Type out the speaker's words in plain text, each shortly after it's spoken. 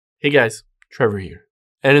Hey guys, Trevor here.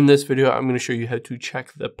 And in this video, I'm going to show you how to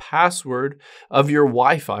check the password of your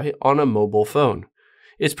Wi-Fi on a mobile phone.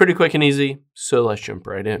 It's pretty quick and easy, so let's jump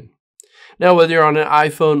right in. Now, whether you're on an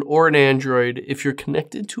iPhone or an Android, if you're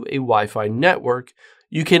connected to a Wi-Fi network,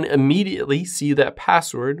 you can immediately see that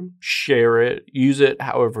password, share it, use it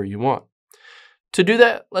however you want. To do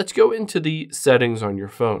that, let's go into the settings on your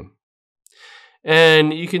phone.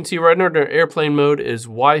 And you can see right under airplane mode is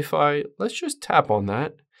Wi-Fi. Let's just tap on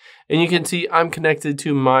that. And you can see I'm connected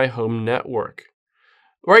to my home network.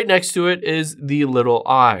 Right next to it is the little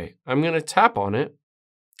I. I'm going to tap on it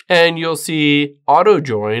and you'll see auto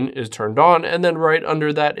join is turned on, and then right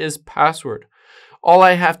under that is password. All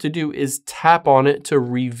I have to do is tap on it to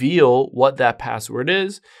reveal what that password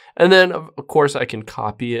is. And then of course I can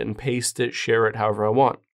copy it and paste it, share it however I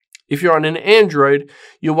want. If you're on an Android,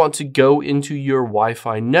 you'll want to go into your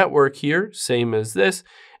Wi-Fi network here, same as this,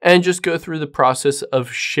 and just go through the process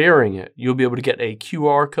of sharing it. You'll be able to get a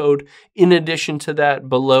QR code. In addition to that,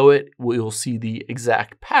 below it, we'll see the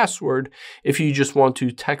exact password if you just want to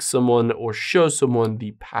text someone or show someone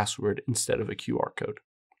the password instead of a QR code.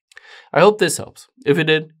 I hope this helps. If it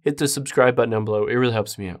did, hit the subscribe button down below. It really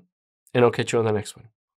helps me out. And I'll catch you on the next one.